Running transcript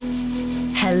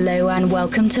Hello and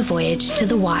welcome to Voyage to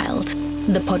the Wild,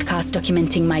 the podcast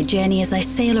documenting my journey as I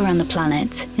sail around the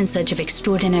planet in search of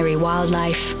extraordinary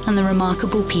wildlife and the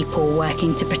remarkable people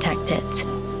working to protect it.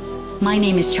 My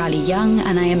name is Charlie Young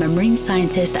and I am a marine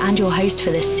scientist and your host for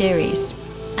this series.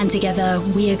 And together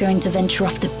we are going to venture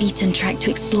off the beaten track to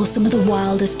explore some of the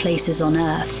wildest places on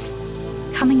Earth.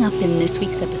 Coming up in this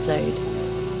week's episode,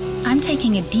 I'm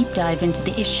taking a deep dive into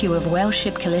the issue of whale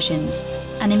ship collisions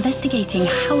and investigating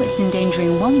how it's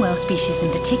endangering one whale species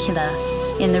in particular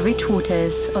in the rich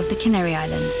waters of the Canary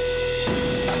Islands.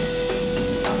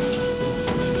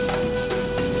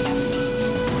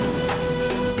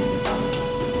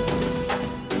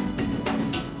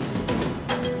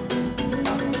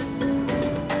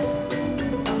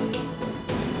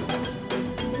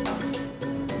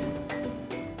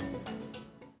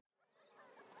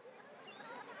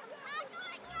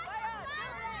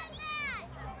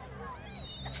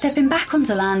 Stepping back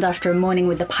onto land after a morning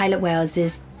with the pilot whales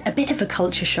is a bit of a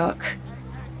culture shock.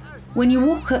 When you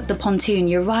walk up the pontoon,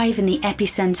 you arrive in the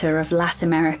epicenter of Las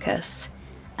Americas,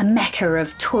 a mecca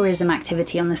of tourism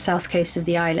activity on the south coast of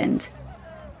the island.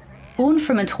 Born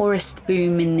from a tourist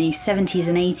boom in the 70s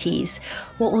and 80s,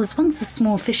 what was once a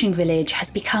small fishing village has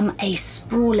become a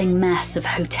sprawling mess of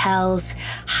hotels,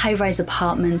 high-rise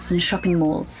apartments and shopping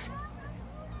malls.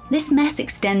 This mess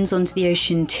extends onto the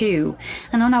ocean too,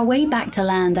 and on our way back to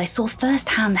land I saw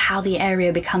firsthand how the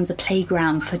area becomes a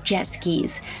playground for jet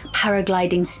skis,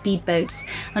 paragliding speedboats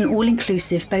and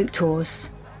all-inclusive boat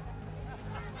tours.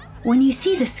 When you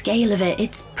see the scale of it,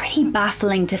 it's pretty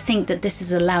baffling to think that this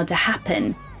is allowed to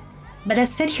happen. But as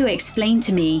Sergio explained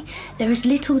to me, there is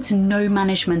little to no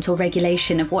management or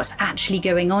regulation of what's actually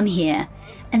going on here,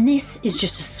 and this is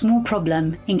just a small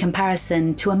problem in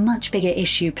comparison to a much bigger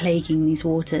issue plaguing these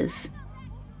waters.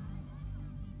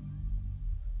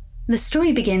 The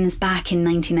story begins back in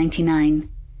 1999.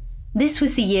 This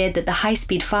was the year that the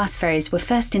high-speed fast ferries were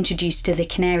first introduced to the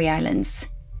Canary Islands.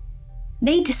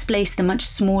 They displaced the much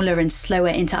smaller and slower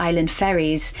inter-island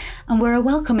ferries and were a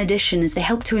welcome addition as they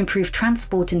helped to improve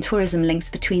transport and tourism links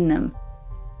between them.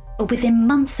 But within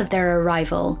months of their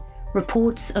arrival,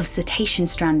 reports of cetacean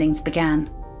strandings began.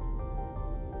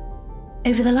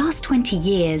 Over the last 20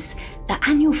 years, the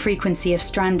annual frequency of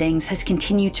strandings has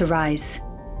continued to rise.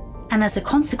 And as a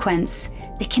consequence,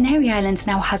 the Canary Islands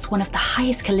now has one of the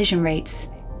highest collision rates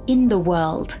in the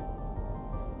world.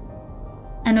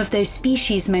 And of those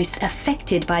species most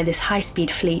affected by this high-speed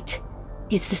fleet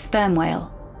is the sperm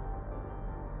whale.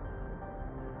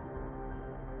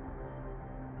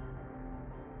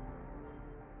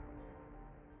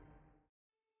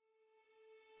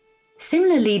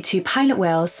 Similarly to pilot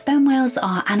whales, sperm whales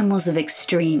are animals of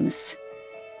extremes.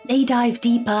 They dive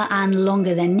deeper and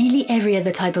longer than nearly every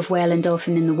other type of whale and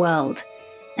dolphin in the world,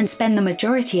 and spend the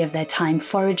majority of their time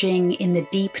foraging in the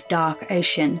deep, dark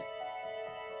ocean.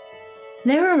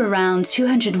 There are around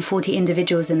 240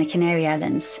 individuals in the Canary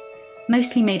Islands,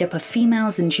 mostly made up of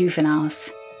females and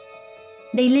juveniles.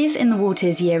 They live in the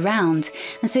waters year-round,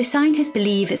 and so scientists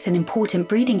believe it's an important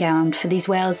breeding ground for these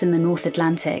whales in the North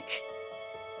Atlantic.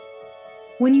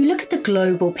 When you look at the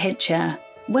global picture,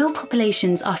 whale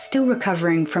populations are still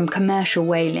recovering from commercial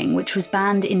whaling, which was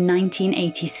banned in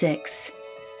 1986.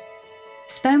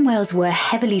 Sperm whales were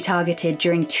heavily targeted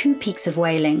during two peaks of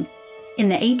whaling, in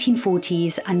the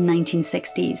 1840s and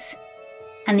 1960s,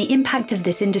 and the impact of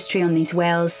this industry on these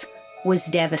whales was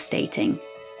devastating.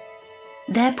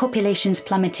 Their populations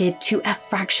plummeted to a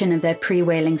fraction of their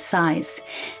pre-whaling size,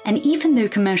 and even though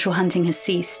commercial hunting has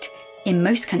ceased, in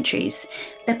most countries,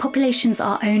 their populations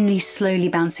are only slowly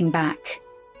bouncing back.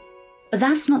 But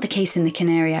that's not the case in the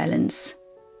Canary Islands.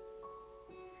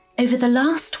 Over the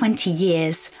last 20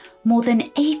 years, more than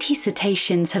 80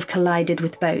 cetaceans have collided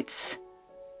with boats.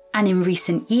 And in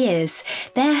recent years,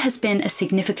 there has been a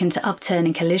significant upturn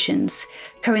in collisions,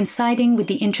 coinciding with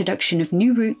the introduction of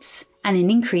new routes and an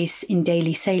increase in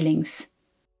daily sailings.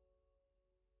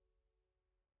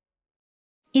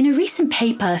 In a recent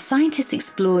paper, scientists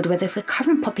explored whether the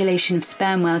current population of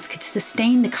sperm whales could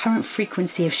sustain the current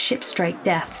frequency of ship strike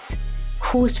deaths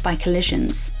caused by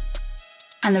collisions.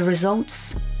 And the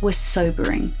results were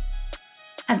sobering.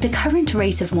 At the current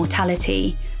rate of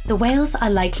mortality, the whales are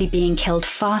likely being killed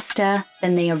faster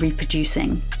than they are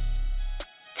reproducing.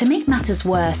 To make matters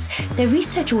worse, their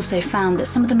research also found that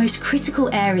some of the most critical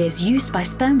areas used by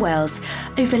sperm whales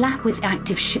overlap with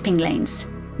active shipping lanes,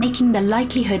 making the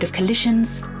likelihood of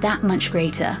collisions that much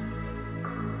greater.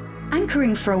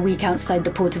 Anchoring for a week outside the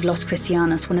port of Los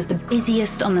Cristianos, one of the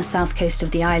busiest on the south coast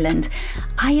of the island,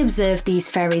 I observed these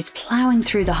ferries ploughing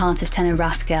through the heart of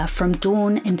Tenerasca from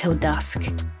dawn until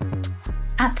dusk.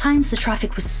 At times the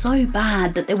traffic was so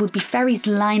bad that there would be ferries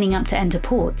lining up to enter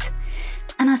port.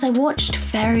 And as I watched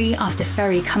ferry after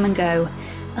ferry come and go,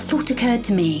 a thought occurred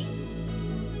to me.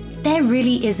 There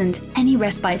really isn't any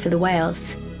respite for the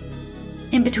whales.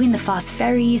 In between the fast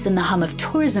ferries and the hum of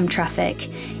tourism traffic,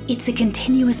 it's a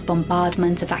continuous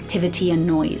bombardment of activity and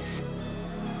noise.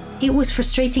 It was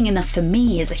frustrating enough for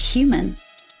me as a human,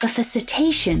 but for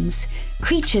cetaceans,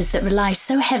 creatures that rely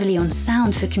so heavily on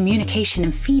sound for communication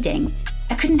and feeding,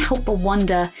 I couldn't help but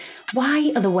wonder,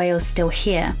 why are the whales still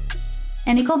here?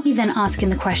 And it got me then asking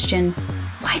the question,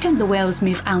 why don't the whales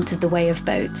move out of the way of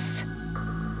boats?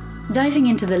 Diving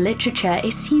into the literature,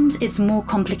 it seems it's more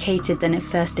complicated than it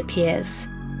first appears.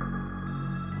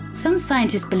 Some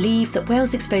scientists believe that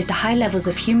whales exposed to high levels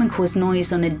of human-caused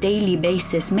noise on a daily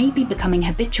basis may be becoming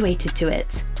habituated to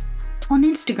it. On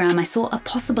Instagram, I saw a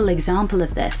possible example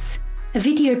of this. A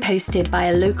video posted by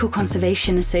a local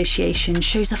conservation association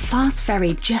shows a fast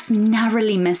ferry just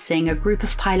narrowly missing a group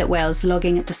of pilot whales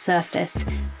logging at the surface,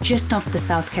 just off the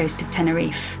south coast of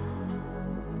Tenerife.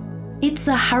 It's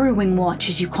a harrowing watch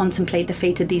as you contemplate the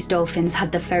fate of these dolphins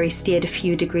had the ferry steered a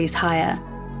few degrees higher.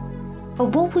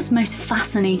 But what was most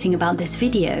fascinating about this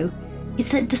video is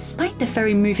that despite the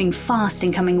ferry moving fast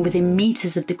and coming within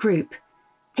meters of the group,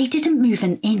 they didn't move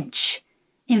an inch.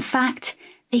 In fact,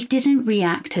 they didn't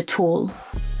react at all.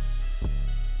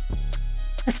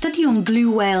 A study on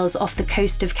blue whales off the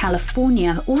coast of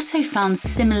California also found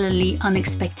similarly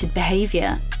unexpected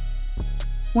behaviour.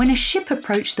 When a ship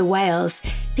approached the whales,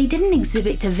 they didn't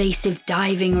exhibit evasive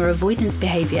diving or avoidance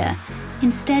behaviour.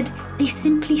 Instead, they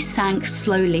simply sank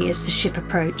slowly as the ship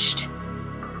approached.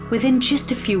 Within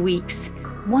just a few weeks,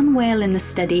 one whale in the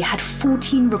study had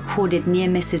 14 recorded near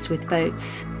misses with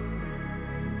boats.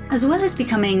 As well as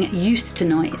becoming used to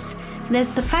noise,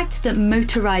 there's the fact that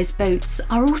motorised boats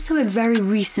are also a very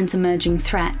recent emerging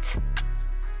threat.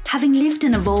 Having lived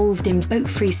and evolved in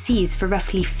boat-free seas for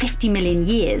roughly 50 million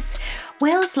years,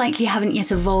 whales likely haven't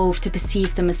yet evolved to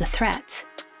perceive them as a threat.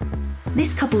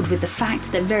 This, coupled with the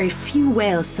fact that very few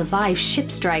whales survive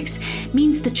ship strikes,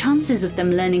 means the chances of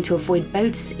them learning to avoid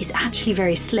boats is actually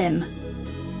very slim.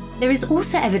 There is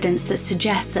also evidence that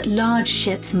suggests that large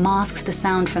ships mask the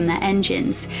sound from their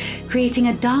engines, creating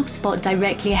a dark spot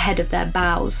directly ahead of their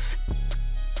bows.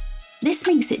 This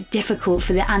makes it difficult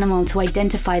for the animal to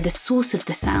identify the source of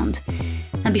the sound,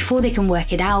 and before they can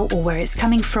work it out or where it's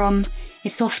coming from,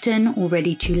 it's often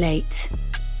already too late.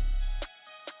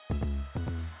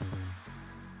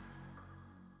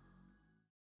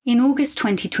 In August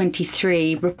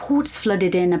 2023, reports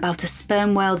flooded in about a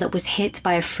sperm whale that was hit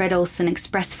by a Fred Olsen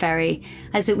Express ferry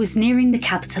as it was nearing the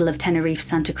capital of Tenerife,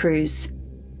 Santa Cruz.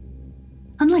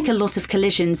 Unlike a lot of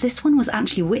collisions, this one was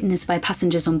actually witnessed by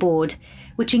passengers on board,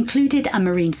 which included a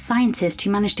marine scientist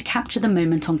who managed to capture the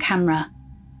moment on camera.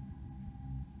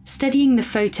 Studying the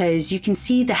photos, you can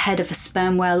see the head of a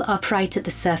sperm whale upright at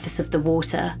the surface of the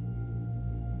water.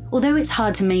 Although it's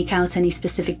hard to make out any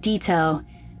specific detail,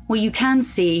 what you can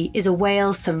see is a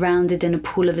whale surrounded in a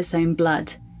pool of its own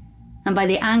blood, and by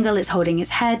the angle it's holding its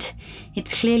head,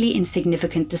 it's clearly in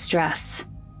significant distress.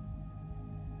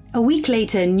 A week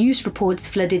later, news reports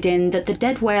flooded in that the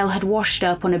dead whale had washed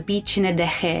up on a beach in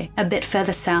Edeje, a bit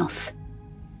further south.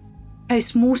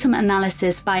 Post-mortem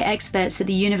analysis by experts at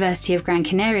the University of Gran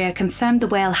Canaria confirmed the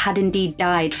whale had indeed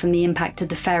died from the impact of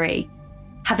the ferry,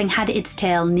 having had its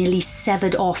tail nearly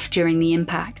severed off during the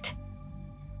impact.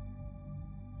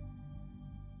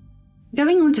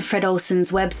 Going onto Fred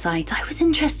Olsen's website, I was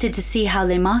interested to see how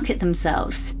they market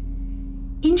themselves.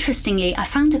 Interestingly, I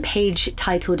found a page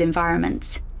titled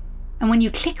Environment, and when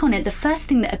you click on it, the first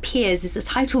thing that appears is a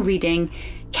title reading,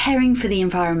 Caring for the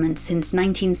Environment Since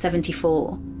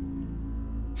 1974.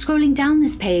 Scrolling down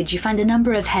this page, you find a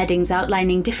number of headings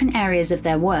outlining different areas of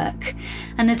their work,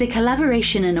 and at a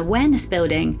collaboration and awareness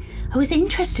building, I was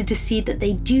interested to see that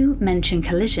they do mention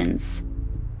collisions.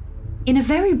 In a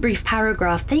very brief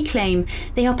paragraph, they claim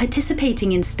they are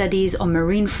participating in studies on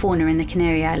marine fauna in the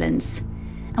Canary Islands,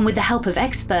 and with the help of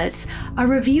experts, are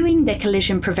reviewing their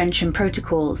collision prevention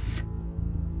protocols.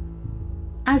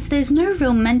 As there's no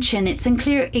real mention, it's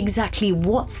unclear exactly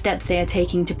what steps they are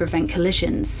taking to prevent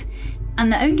collisions,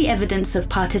 and the only evidence of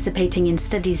participating in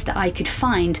studies that I could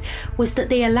find was that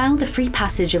they allow the free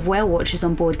passage of whale watchers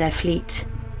on board their fleet.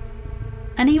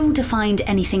 Unable to find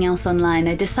anything else online,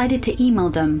 I decided to email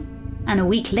them, and a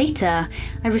week later,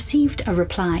 I received a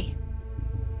reply.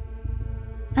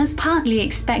 As partly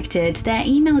expected, their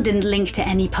email didn't link to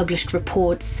any published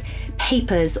reports,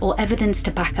 papers, or evidence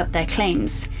to back up their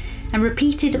claims, and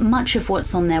repeated much of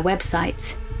what's on their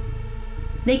website.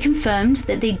 They confirmed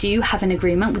that they do have an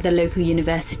agreement with the local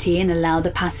university and allow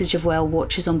the passage of whale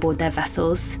watchers on board their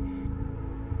vessels.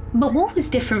 But what was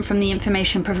different from the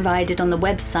information provided on the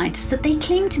website is that they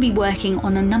claim to be working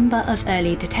on a number of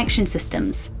early detection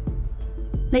systems.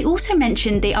 They also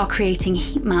mentioned they are creating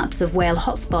heat maps of whale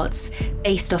hotspots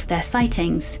based off their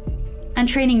sightings, and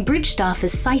training bridge staff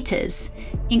as sighters,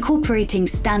 incorporating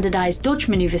standardized dodge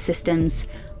maneuver systems,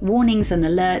 warnings and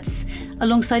alerts,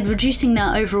 alongside reducing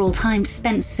their overall time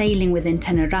spent sailing within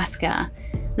Tenerasca,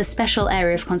 the special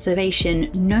area of conservation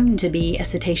known to be a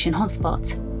cetacean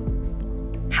hotspot.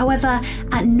 However,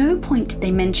 at no point did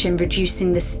they mention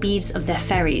reducing the speeds of their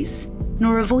ferries,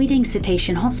 nor avoiding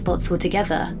cetacean hotspots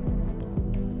altogether.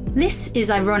 This is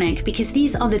ironic because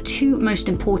these are the two most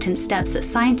important steps that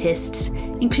scientists,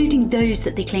 including those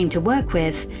that they claim to work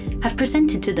with, have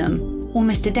presented to them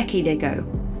almost a decade ago.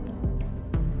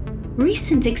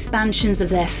 Recent expansions of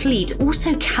their fleet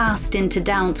also cast into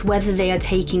doubt whether they are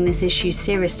taking this issue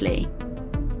seriously.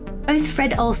 Both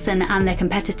Fred Olsen and their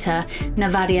competitor,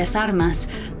 Navarias Armas,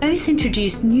 both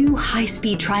introduced new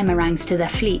high-speed trimarans to their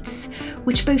fleets,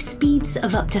 which boast speeds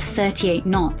of up to 38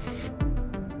 knots.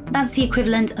 That's the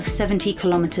equivalent of 70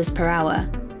 kilometers per hour.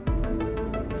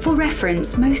 For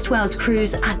reference, most whales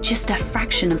cruise at just a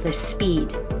fraction of this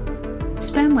speed.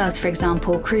 Sperm whales, for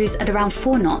example, cruise at around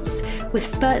 4 knots, with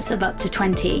spurts of up to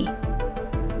 20.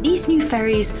 These new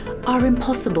ferries are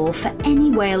impossible for any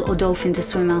whale or dolphin to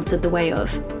swim out of the way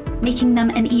of, making them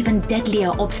an even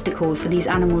deadlier obstacle for these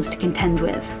animals to contend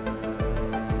with.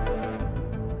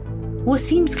 What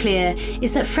seems clear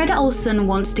is that Fred Olsen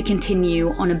wants to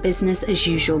continue on a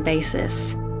business-as-usual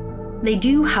basis. They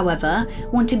do, however,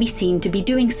 want to be seen to be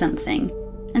doing something,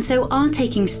 and so are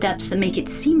taking steps that make it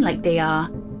seem like they are,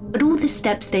 but all the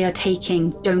steps they are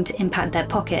taking don't impact their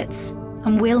pockets,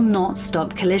 and will not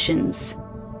stop collisions.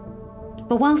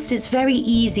 But whilst it's very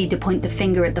easy to point the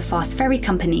finger at the fast ferry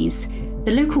companies,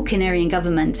 the local Canarian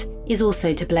government is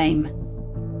also to blame.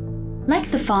 Like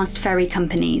the fast ferry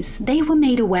companies, they were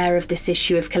made aware of this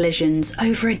issue of collisions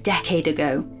over a decade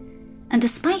ago, and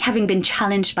despite having been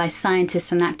challenged by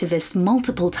scientists and activists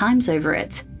multiple times over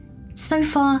it, so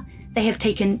far they have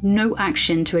taken no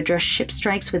action to address ship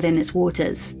strikes within its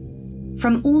waters.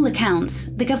 From all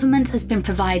accounts, the government has been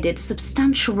provided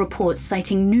substantial reports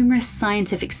citing numerous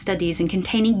scientific studies and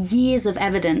containing years of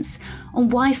evidence on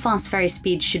why fast ferry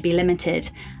speeds should be limited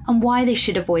and why they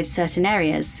should avoid certain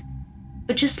areas.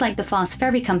 But just like the fast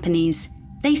ferry companies,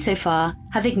 they so far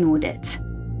have ignored it.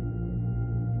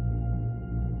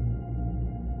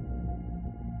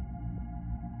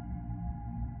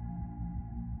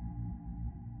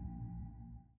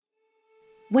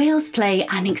 Whales play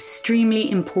an extremely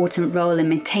important role in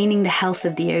maintaining the health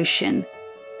of the ocean.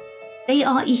 They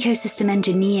are ecosystem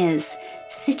engineers,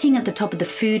 sitting at the top of the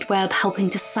food web, helping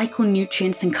to cycle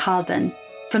nutrients and carbon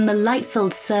from the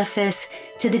light-filled surface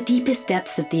to the deepest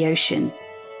depths of the ocean.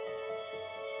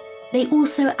 They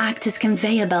also act as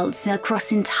conveyor belts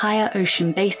across entire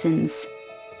ocean basins,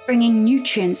 bringing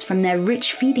nutrients from their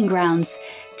rich feeding grounds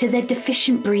to their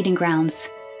deficient breeding grounds,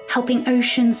 helping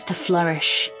oceans to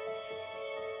flourish.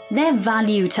 Their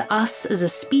value to us as a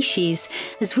species,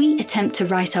 as we attempt to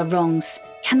right our wrongs,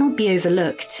 cannot be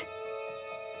overlooked.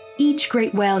 Each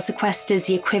great whale sequesters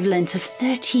the equivalent of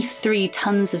 33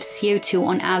 tons of CO2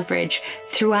 on average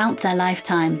throughout their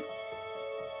lifetime.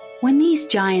 When these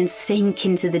giants sink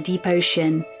into the deep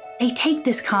ocean, they take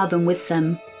this carbon with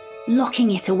them,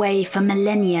 locking it away for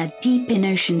millennia deep in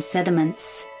ocean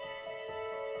sediments.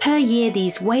 Per year,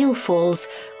 these whale falls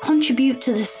contribute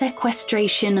to the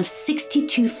sequestration of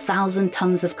 62,000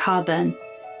 tons of carbon,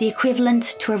 the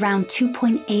equivalent to around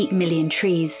 2.8 million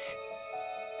trees.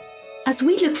 As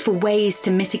we look for ways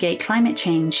to mitigate climate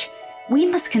change, we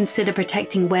must consider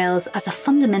protecting whales as a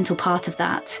fundamental part of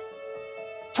that.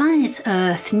 Planet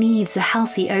Earth needs a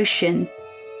healthy ocean,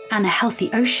 and a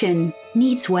healthy ocean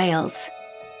needs whales.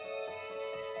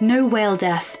 No whale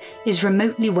death is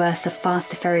remotely worth a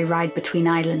fast ferry ride between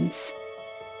islands.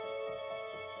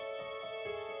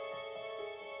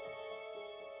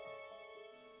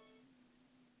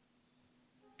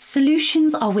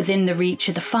 Solutions are within the reach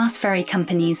of the fast ferry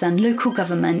companies and local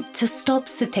government to stop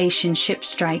cetacean ship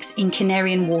strikes in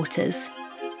Canarian waters.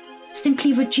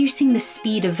 Simply reducing the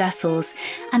speed of vessels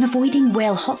and avoiding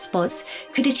whale hotspots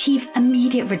could achieve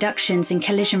immediate reductions in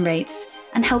collision rates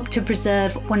and help to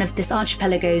preserve one of this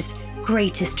archipelago's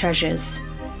greatest treasures.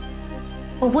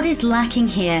 But what is lacking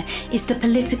here is the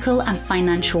political and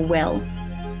financial will.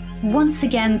 Once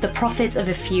again, the profit of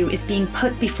a few is being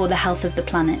put before the health of the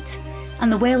planet,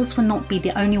 and the whales will not be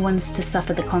the only ones to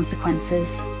suffer the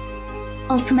consequences.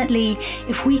 Ultimately,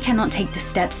 if we cannot take the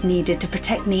steps needed to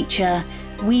protect nature,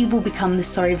 we will become the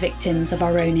sorry victims of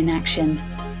our own inaction.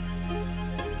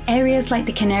 Areas like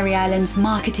the Canary Islands,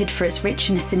 marketed for its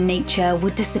richness in nature,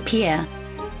 would disappear,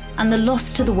 and the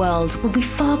loss to the world will be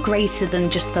far greater than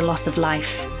just the loss of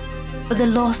life, but the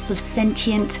loss of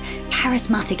sentient,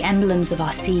 charismatic emblems of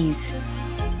our seas,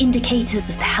 indicators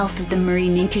of the health of the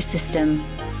marine ecosystem,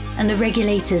 and the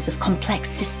regulators of complex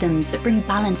systems that bring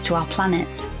balance to our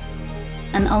planet,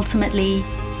 and ultimately,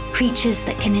 creatures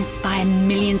that can inspire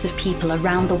millions of people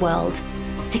around the world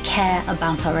to care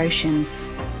about our oceans.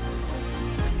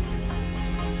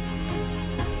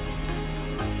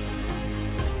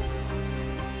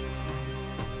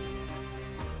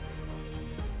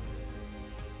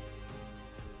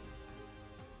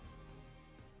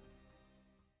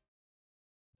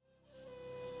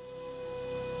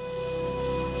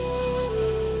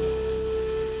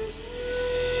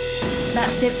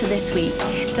 That's it for this week.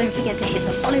 Don't forget to hit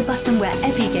the follow button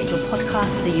wherever you get your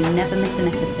podcasts so you never miss an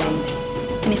episode.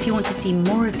 And if you want to see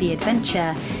more of the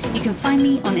adventure, you can find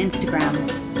me on Instagram.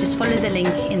 Just follow the link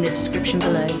in the description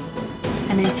below.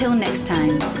 And until next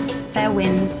time, fair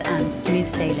winds and smooth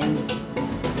sailing.